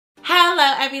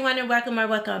Hello everyone and welcome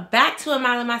back to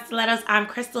MileInMyStilettos. I'm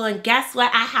Crystal and guess what?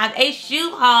 I have a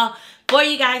shoe haul for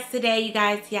you guys today, you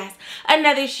guys. Yes,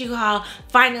 another shoe haul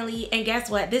finally. And guess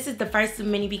what? This is the first of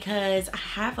many because I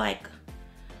have like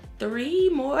 3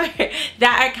 more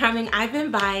that are coming. I've been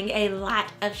buying a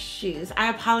lot of shoes. I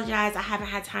apologize, I haven't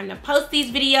had time to post these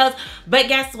videos, but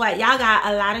guess what? Y'all got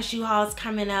a lot of shoe hauls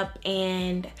coming up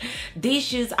and these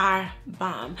shoes are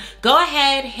bomb. Go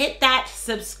ahead, hit that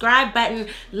subscribe button.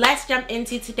 Let's jump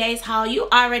into today's haul. You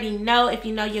already know, if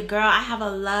you know your girl, I have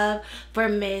a love for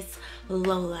Miss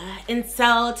Lola. And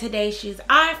so today's shoes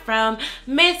are from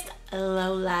Miss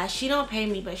Lola. She don't pay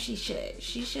me, but she should.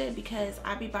 She should, because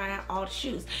I be buying all the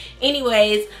shoes.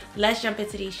 Anyways, let's jump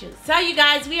into these shoes. So you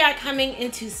guys, we are coming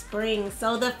into spring.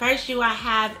 So the first shoe I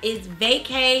have is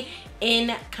Vacay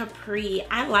in Capri.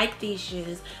 I like these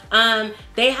shoes.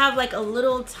 They have like a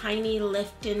little tiny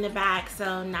lift in the back,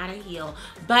 so not a heel.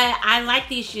 But I like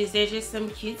these shoes. They're just some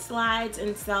cute slides,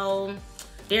 and so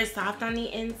they're soft on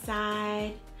the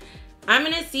inside. I'm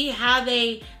gonna see how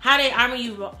they armor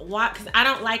you walk, because I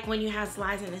don't like when you have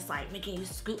slides and it's like making you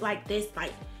scoot like this.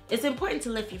 Like, it's important to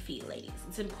lift your feet, ladies.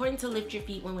 It's important to lift your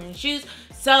feet when wearing shoes.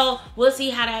 So we'll see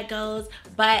how that goes.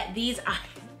 But these are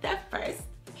the first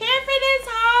pair for this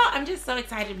haul. I'm just so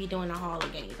excited to be doing a haul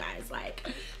again, you guys. Like,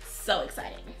 so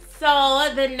exciting.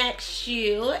 So the next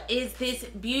shoe is this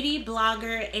beauty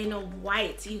blogger in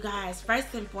white, you guys.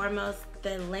 First and foremost,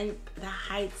 the length, the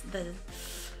height, the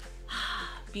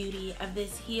beauty of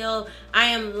this heel. I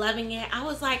am loving it. I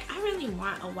was like, I really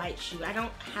want a white shoe. I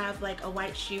don't have like a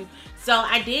white shoe, so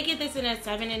I did get this in a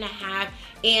 7.5.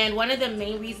 and one of the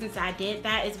main reasons I did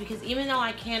that is because even though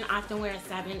I can often wear a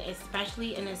 7,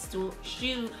 especially in a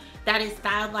shoe that is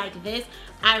styled like this,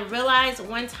 I realized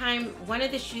one time one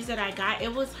of the shoes that I got,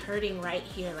 it was hurting right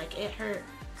here. Like, it hurt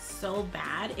so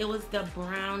bad. It was the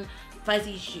brown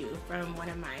fuzzy shoe from one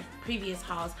of my previous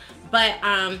hauls. But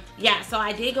yeah, so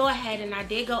I did go ahead and I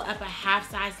did go up a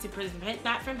half size to prevent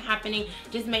that from happening.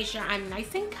 Just make sure I'm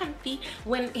nice and comfy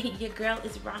when your girl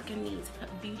is rocking these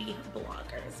beauty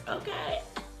bloggers, okay?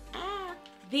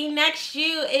 The next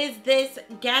shoe is this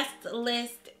Guest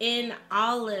List in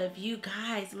olive. You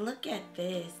guys, look at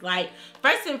this. Like,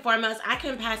 first and foremost, I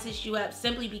can pass this shoe up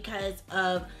simply because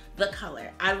of the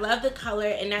color. I love the color,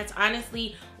 and that's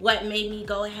honestly what made me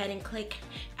go ahead and click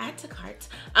add to cart,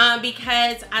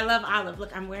 because I love olive.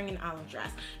 Look, I'm wearing an olive dress,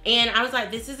 and I was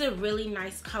like, this is a really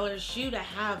nice color shoe to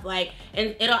have, like,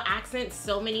 and it'll accent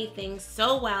so many things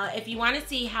so well. If you want to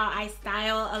see how I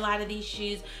style a lot of these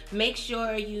shoes, make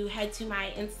sure you head to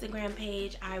my Instagram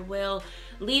page. I will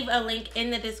leave a link in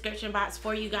the description box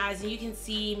for you guys, and you can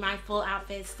see my full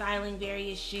outfit styling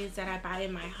various shoes that I buy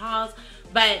in my hauls.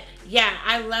 But yeah,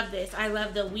 I love this. I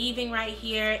love the weaving right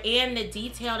here and the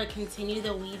detail to continue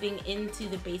the weaving into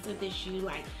the base of the shoe.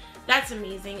 Like, that's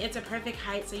amazing. It's a perfect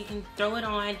height, so you can throw it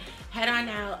on, head on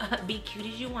out, be cute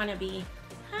as you want to be.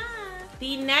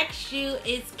 The next shoe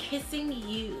is Kissing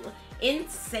You in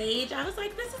Sage. I was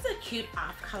like, this is a cute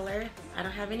off color. I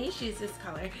don't have any shoes this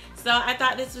color, so I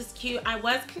thought this was cute. I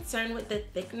was concerned with the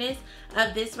thickness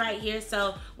of this right here,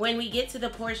 so when we get to the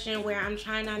portion where I'm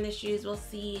trying on the shoes, we'll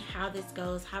see how this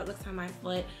goes, how it looks on my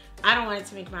foot. I don't want it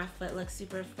to make my foot look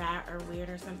super fat or weird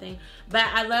or something, but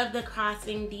I love the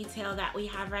crossing detail that we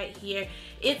have right here.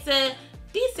 It's a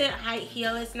decent height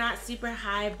heel. It's not super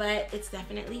high, but it's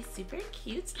definitely super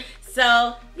cute.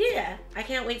 So yeah, I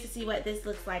can't wait to see what this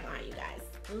looks like on you guys.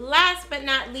 Last but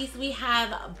not least, we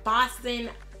have Bossing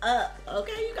Up.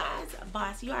 Okay, you guys,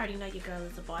 boss, you already know your girl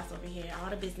is a boss over here. All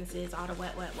the businesses, all the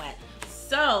what.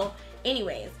 So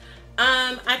anyways,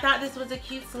 I thought this was a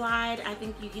cute slide. I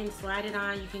think you can slide it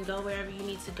on. You can go wherever you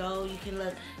need to go. You can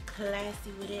look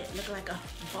classy with it, look like a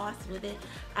boss with it.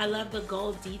 I love the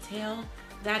gold detail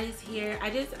that is here. I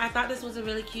thought this was a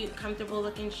really cute, comfortable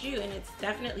looking shoe, and it's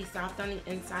definitely soft on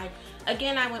the inside.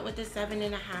 Again, I went with the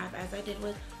 7.5 as I did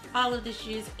with all of the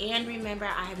shoes, and remember,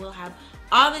 I will have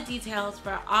all the details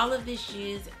for all of the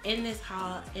shoes in this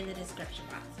haul in the description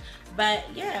box. But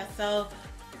yeah, so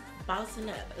bossing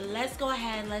up. Let's go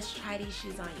ahead, let's try these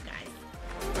shoes on, you guys.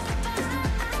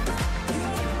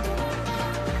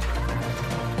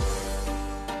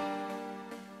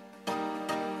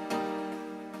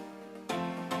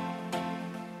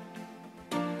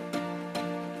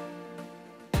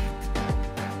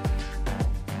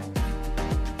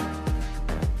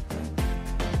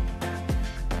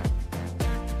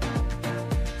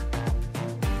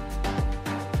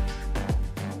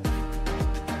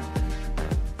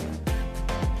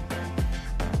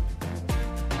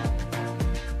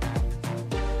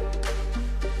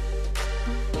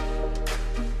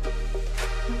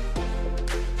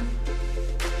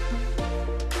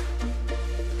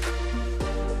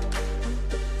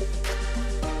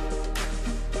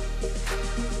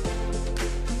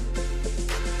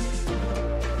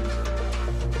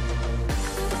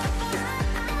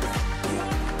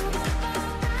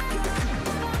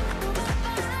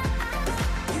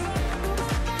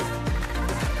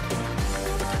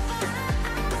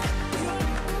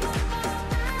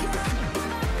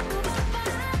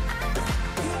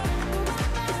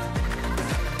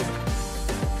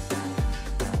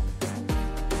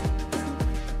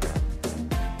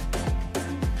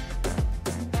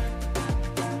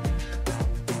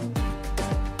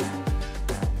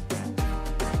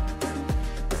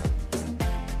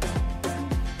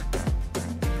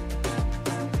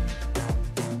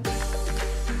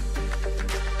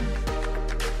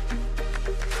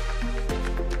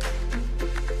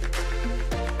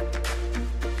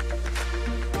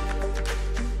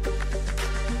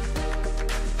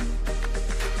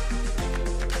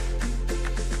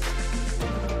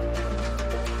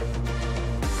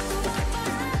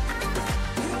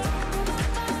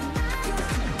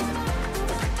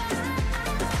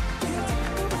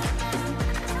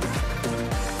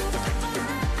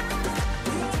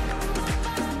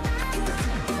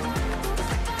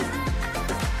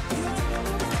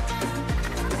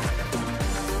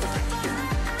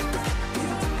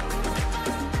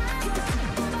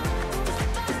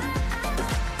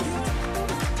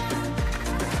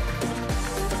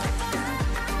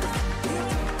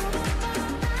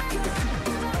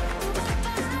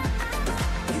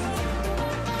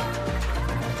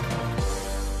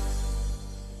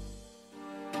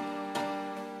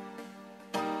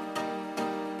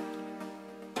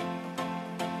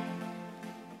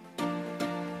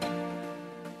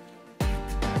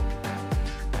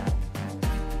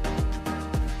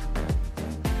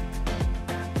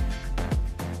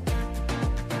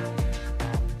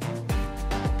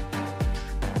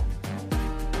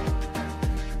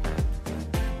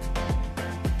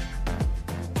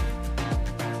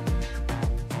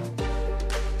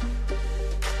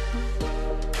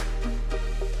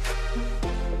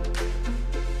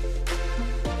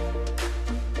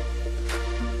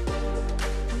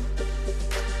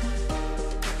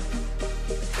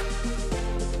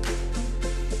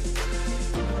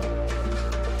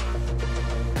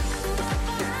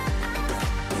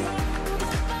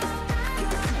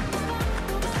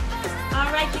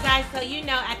 right, you guys, so you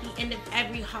know at the end of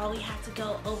every haul we have to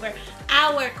go over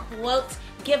our quote.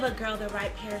 Give a girl the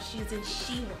right pair of shoes and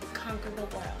she will conquer the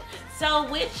world. So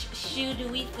which shoe do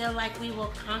we feel like we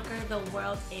will conquer the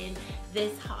world in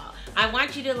this haul? I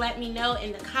want you to let me know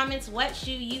in the comments what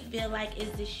shoe you feel like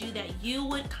is the shoe that you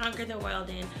would conquer the world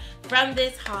in from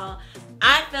this haul.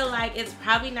 I feel like it's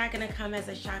probably not going to come as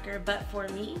a shocker, but for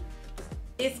me,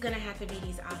 it's gonna have to be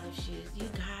these olive shoes. You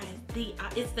guys,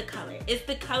 it's the color. It's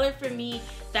the color for me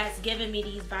that's giving me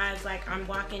these vibes like I'm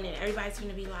walking and everybody's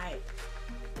gonna be like,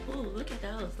 ooh, look at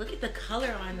those. Look at the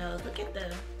color on those. Look at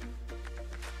them.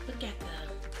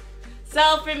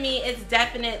 So for me, it's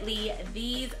definitely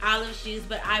these olive shoes,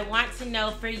 but I want to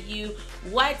know for you,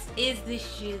 what is the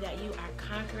shoe that you are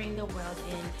conquering the world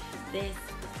in this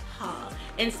haul?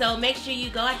 And so make sure you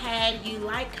go ahead, you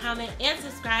like, comment, and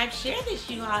subscribe. Share this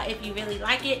shoe haul if you really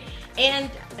like it. And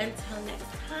until next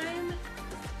time,